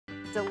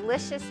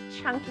delicious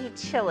chunky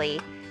chili.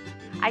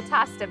 I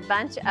tossed a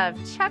bunch of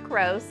chuck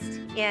roast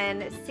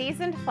in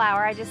seasoned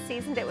flour. I just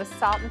seasoned it with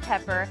salt and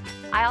pepper.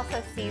 I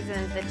also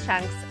seasoned the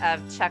chunks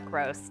of chuck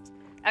roast.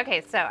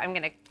 Okay, so I'm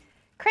gonna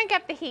crank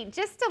up the heat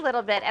just a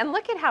little bit, and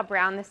look at how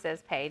brown this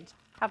is, Paige.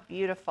 How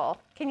beautiful.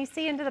 Can you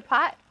see into the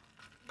pot?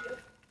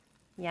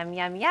 Yum,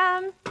 yum,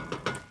 yum.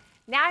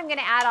 Now I'm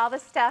gonna add all the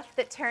stuff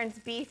that turns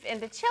beef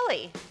into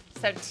chili.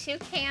 So 2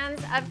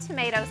 cans of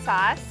tomato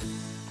sauce.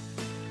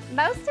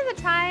 Most of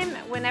the time,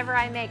 whenever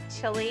I make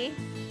chili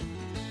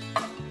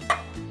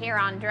here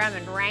on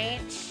Drummond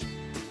Ranch,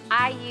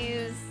 I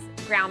use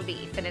ground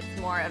beef, and it's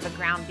more of a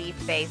ground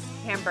beef-based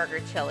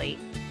hamburger chili.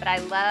 But I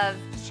love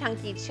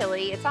chunky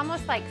chili. It's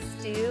almost like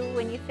stew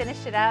when you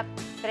finish it up,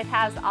 but it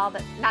has all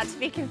the, not to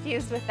be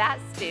confused with that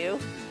stew.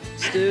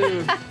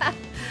 Stew.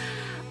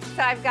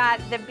 So I've got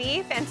the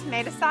beef and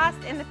tomato sauce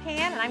in the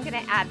pan, and I'm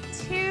gonna add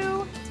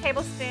 2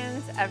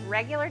 tablespoons of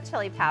regular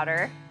chili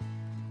powder.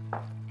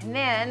 And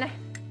then,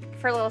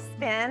 for a little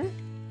spin,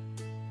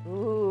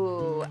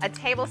 ooh, a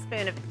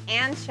tablespoon of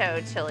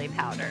ancho chili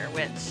powder,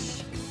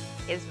 which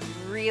is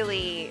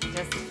really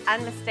just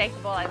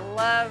unmistakable. I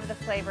love the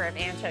flavor of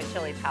ancho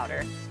chili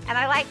powder. And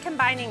I like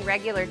combining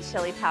regular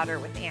chili powder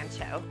with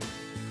ancho.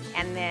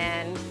 And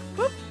then,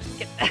 whoop,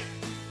 get the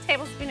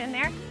tablespoon in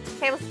there.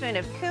 Tablespoon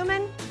of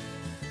cumin.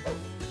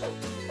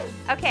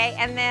 Okay,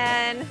 and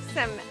then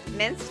some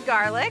minced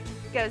garlic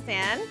goes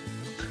in.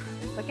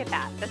 Look at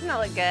that, doesn't that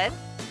look good?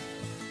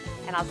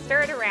 And I'll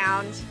stir it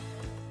around.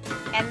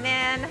 And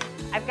then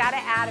I've got to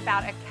add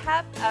about a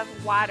cup of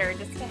water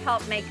just to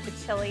help make the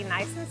chili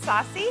nice and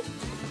saucy.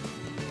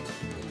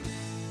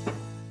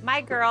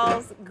 My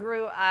girls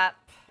grew up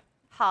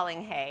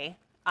hauling hay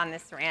on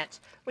this ranch.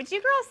 Would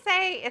you girls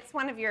say it's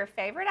one of your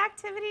favorite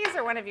activities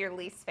or one of your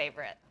least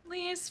favorite?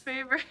 Least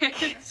favorite.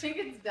 She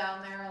gets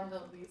down there on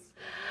the least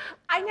favorite.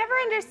 I never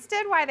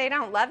understood why they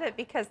don't love it,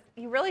 because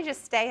you really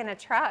just stay in a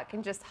truck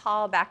and just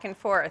haul back and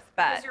forth.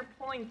 But Because you're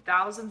pulling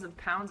thousands of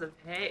pounds of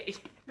hay.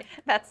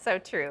 that's so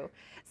true.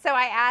 So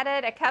I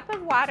added a cup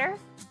of water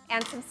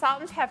and some salt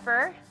and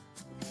pepper.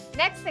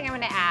 Next thing I'm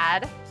going to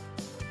add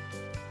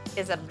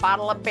is a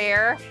bottle of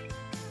beer.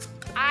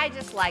 I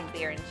just like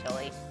beer and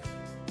chili.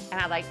 And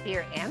I like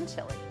beer and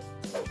chili.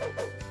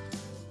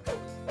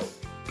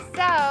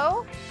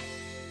 So, a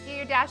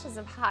few dashes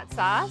of hot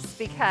sauce,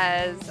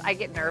 because I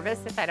get nervous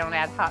if I don't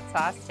add hot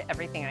sauce to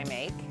everything I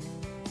make.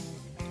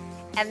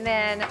 And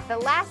then the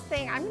last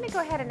thing, I'm gonna go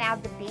ahead and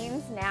add the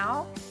beans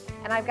now.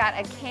 And I've got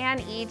a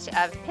can each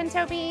of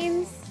pinto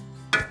beans,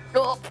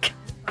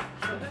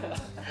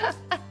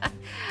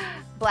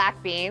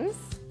 black beans,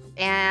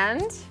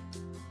 and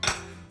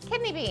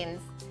kidney beans.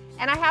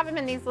 And I have them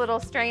in these little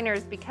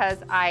strainers because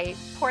I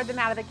poured them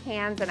out of the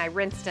cans and I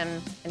rinsed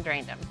them and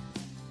drained them.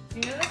 Do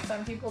you know that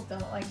some people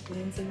don't like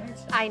beans in their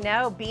chili? I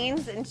know,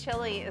 beans in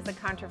chili is a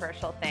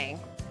controversial thing.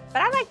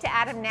 But I like to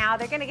add them now.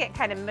 They're gonna get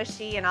kind of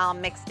mushy and all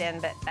mixed in,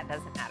 but that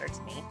doesn't matter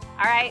to me.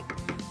 All right,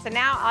 so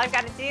now all I've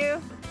gotta do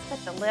is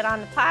put the lid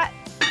on the pot,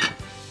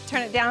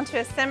 turn it down to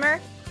a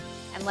simmer,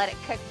 and let it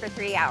cook for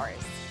 3 hours.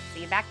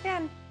 See you back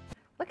then.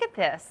 Look at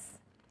this.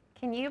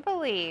 Can you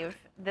believe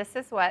this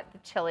is what the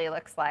chili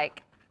looks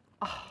like?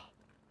 Oh,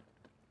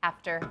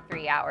 after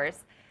 3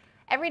 hours.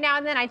 Every now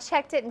and then I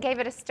checked it and gave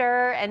it a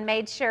stir and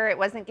made sure it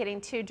wasn't getting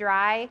too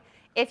dry.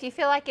 If you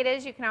feel like it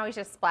is, you can always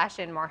just splash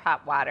in more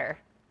hot water.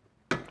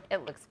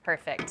 It looks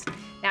perfect.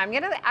 Now I'm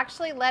gonna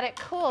actually let it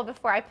cool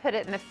before I put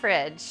it in the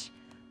fridge,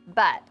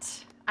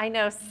 but I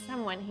know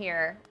someone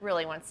here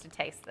really wants to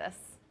taste this.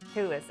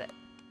 Who is it?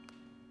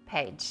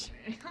 Paige.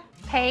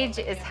 Paige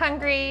is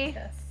hungry.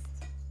 Yes.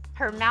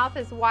 Her mouth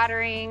is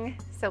watering,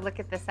 so look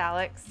at this,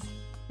 Alex.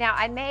 Now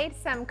I made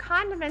some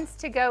condiments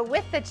to go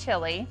with the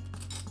chili.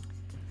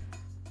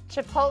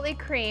 Chipotle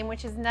cream,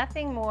 which is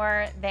nothing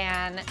more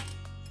than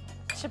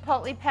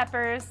chipotle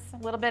peppers, a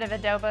little bit of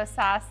adobo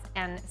sauce,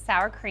 and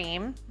sour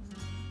cream.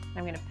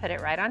 I'm gonna put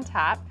it right on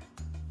top,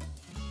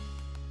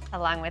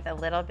 along with a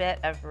little bit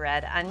of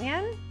red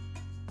onion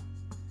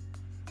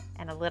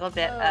and a little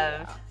bit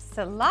of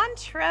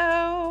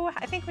cilantro.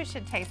 I think we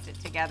should taste it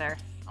together.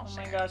 Oh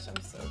my gosh,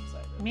 I'm so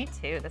excited. Me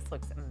too, this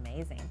looks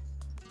amazing.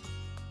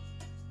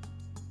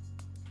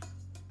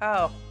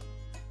 Oh.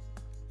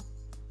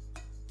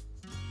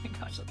 Oh my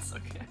gosh, that's so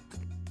good.